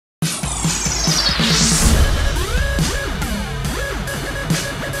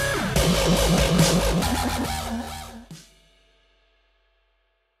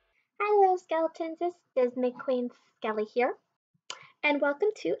skeletons, it's Disney Queen Skelly here, and welcome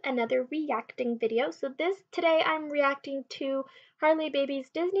to another reacting video. So today I'm reacting to Harley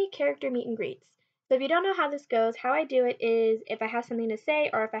Baby's Disney character meet and greets. So if you don't know how this goes, how I do it is if I have something to say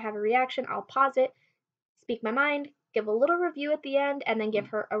or if I have a reaction, I'll pause it, speak my mind, give a little review at the end, and then give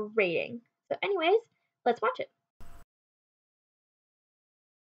her a rating. So anyways, let's watch it.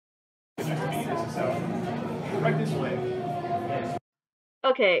 Right this way.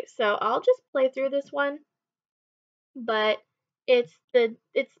 Okay, so I'll just play through this one, but it's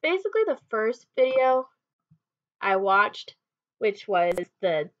basically the first video I watched, which was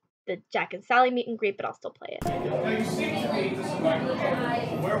the Jack and Sally meet and greet, but I'll still play it. Now you seem to be this is like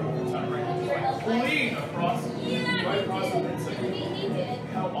a werewolf time, right? Just like fleeing across, right across the midsection.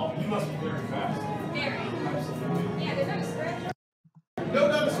 How you must be very fast. Very. Absolutely. Yeah, there's no stretch. No,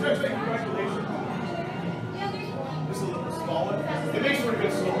 the stretch. Congratulations. This is a little smaller. It makes for a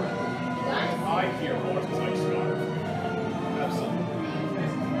good story. I hear more because I start. Absolutely.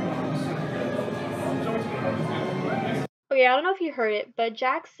 Okay, I don't know if you heard it, but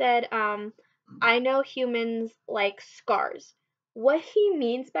Jack said, I know humans like scars. What he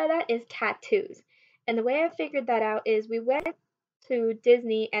means by that is tattoos. And the way I figured that out is we went to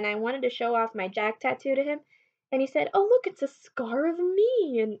Disney and I wanted to show off my Jack tattoo to him. And he said, oh, look, it's a scar of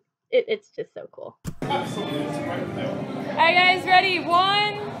me. And it's just so cool. Absolutely. It's right there. All right, guys, ready?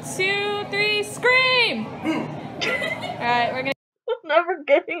 1, 2, 3, scream! All right, we're gonna. I'm never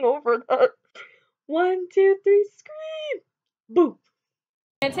getting over that. 1, 2, 3, scream! Boom.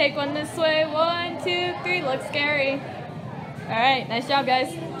 Gonna take one this way. 1, 2, 3. Looks scary. All right, nice job,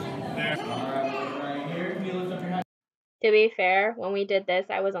 guys. To be fair, when we did this,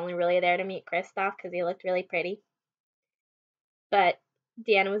 I was only really there to meet Kristoff because he looked really pretty. But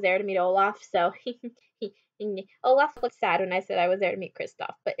Deanna was there to meet Olaf, so Olaf looked sad when I said I was there to meet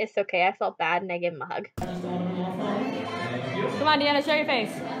Kristoff. But it's okay, I felt bad and I gave him a hug. Come on, Deanna, show your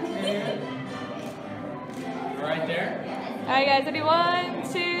face. Right there. All right, guys, ready? 1,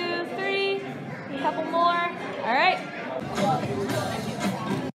 2, 3. A couple more. All right.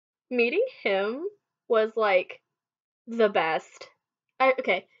 Meeting him was like the best.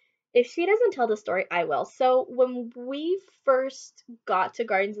 Okay, if she doesn't tell the story, I will. So when we first got to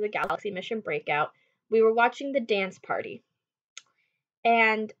Guardians of the Galaxy Mission Breakout, we were watching the dance party.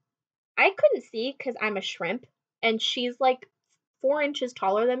 And I couldn't see because I'm a shrimp, and she's like 4 inches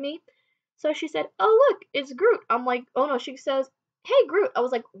taller than me. So she said, oh, look, it's Groot. I'm like, oh no. She says, hey, Groot. I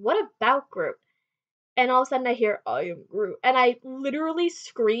was like, what about Groot? And all of a sudden I hear, I am Groot. And I literally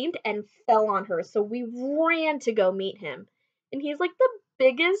screamed and fell on her. So we ran to go meet him. And he's like the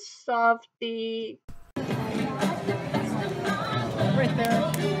biggest softie. Right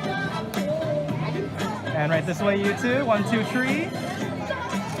there. And right this way, you two. 1, 2, 3.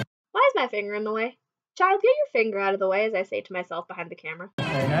 Why is my finger in the way? Child, get your finger out of the way, as I say to myself behind the camera.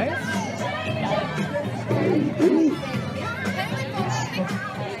 Very nice.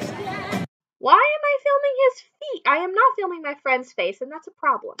 Why am I filming his feet? I am not filming my friend's face, and that's a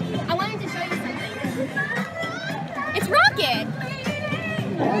problem. I wanted to show you something. It's Rocket!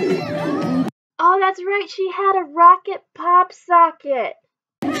 Oh, that's right. She had a rocket pop socket.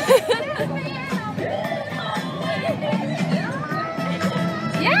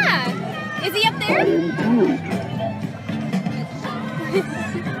 Yeah! Is he up there?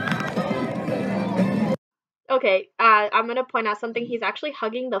 Okay, I'm gonna point out something. He's actually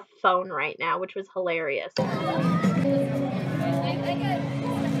hugging the phone right now, which was hilarious.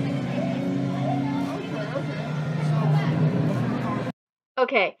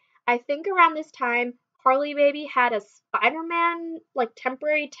 Okay, I think around this time, Harley Baby had a Spider-Man, like,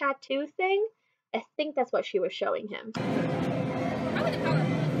 temporary tattoo thing. I think that's what she was showing him. Pretty much.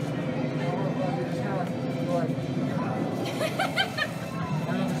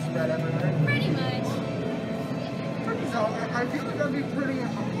 I feel like that'd be pretty.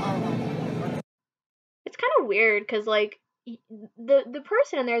 It's kind of weird because, like, the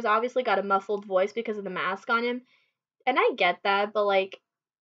person in there's obviously got a muffled voice because of the mask on him, and I get that, but like,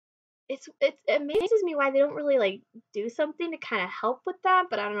 it amazes me why they don't really like do something to kind of help with that.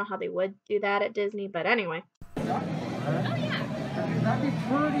 But I don't know how they would do that at Disney. But anyway. Oh yeah. That'd be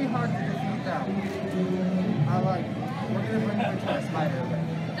pretty hard to defeat that. I like. We're gonna bring it to a spider.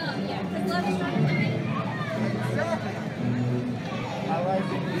 Oh yeah, because love is not blind. Exactly. I like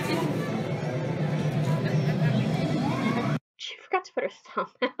it. She forgot to put her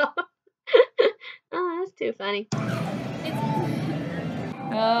thumb out. Oh, that's too funny.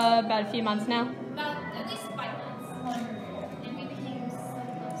 About a few months now. About at least 5 months. And we became so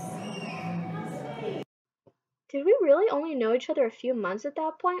close. Did we really only know each other a few months at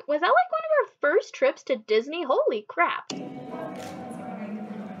that point? Was that like one of our first trips to Disney? Holy crap. Kind of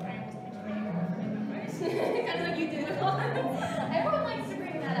like you do. Everyone likes to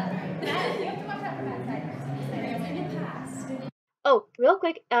bring that up. Matt, you have to watch out for Matt's side. In the past. Oh, real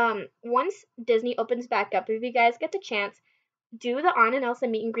quick, once Disney opens back up, if you guys get the chance, do the Anna and Elsa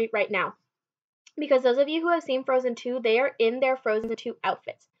meet and greet right now. Because those of you who have seen Frozen 2, they are in their Frozen 2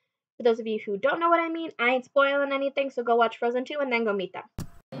 outfits. For those of you who don't know what I mean, I ain't spoiling anything, so go watch Frozen 2 and then go meet them.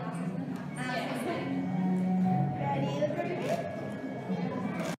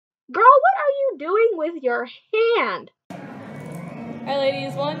 Girl, what are you doing with your hand? Alright,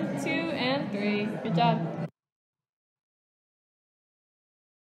 ladies, 1, 2, and 3. Good job.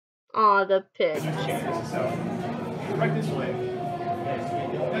 Aw, the pig. So, right this way.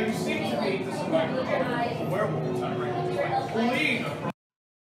 Now you seem to be this is like a werewolf type, right? Just like fleeing across.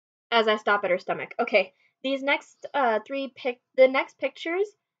 As I stop at her stomach. Okay, these next the next pictures,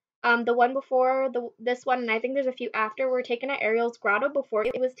 the one before this one, and I think there's a few after, were taken at Ariel's grotto before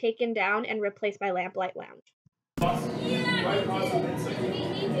it was taken down and replaced by Lamplight Lounge. Right across the midsection.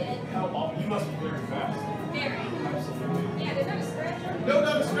 You must be very fast. Very. Absolutely. Yeah, there's not a stretch. No,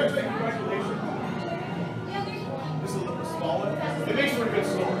 not a stretch. Congratulations. Yeah, there's one. This is a little smaller. It makes for a good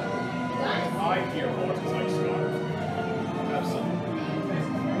story. I hear more because I just got it.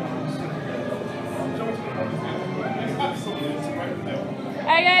 Absolutely.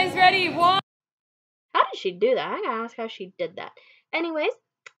 Alright, guys, ready? 1. How did she do that? I gotta ask how she did that. Anyways,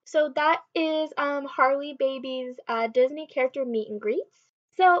 so that is Harley Baby's Disney character meet and greets.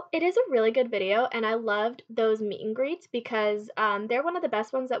 So it is a really good video, and I loved those meet and greets because they're one of the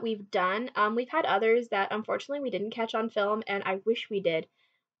best ones that we've done. We've had others that unfortunately we didn't catch on film, and I wish we did.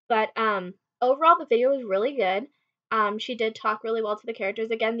 But overall, the video was really good. She did talk really well to the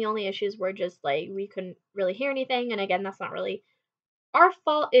characters. Again, the only issues were just like we couldn't really hear anything, and again, that's not really our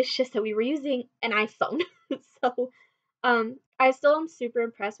fault. It's just that we were using an iPhone. So I still am super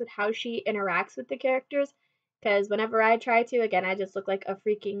impressed with how she interacts with the characters, because whenever I try to, again, I just look like a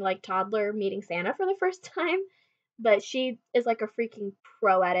freaking like toddler meeting Santa for the first time. But she is like a freaking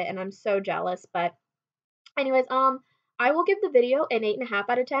pro at it, and I'm so jealous. But anyways, I will give the video an 8.5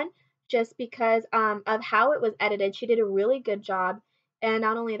 out of 10 just because of how it was edited. She did a really good job. And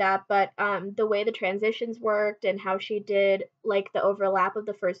not only that, but the way the transitions worked and how she did like the overlap of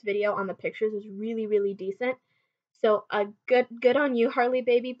the first video on the pictures was really, really decent. So good on you, Harley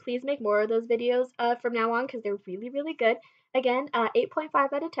Baby. Please make more of those videos from now on because they're really, really good. Again, 8.5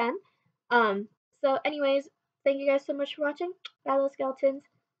 out of 10. So anyways, thank you guys so much for watching. Bye, little skeletons.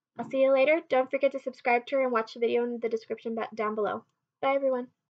 I'll see you later. Don't forget to subscribe to her and watch the video in the description down below. Bye, everyone.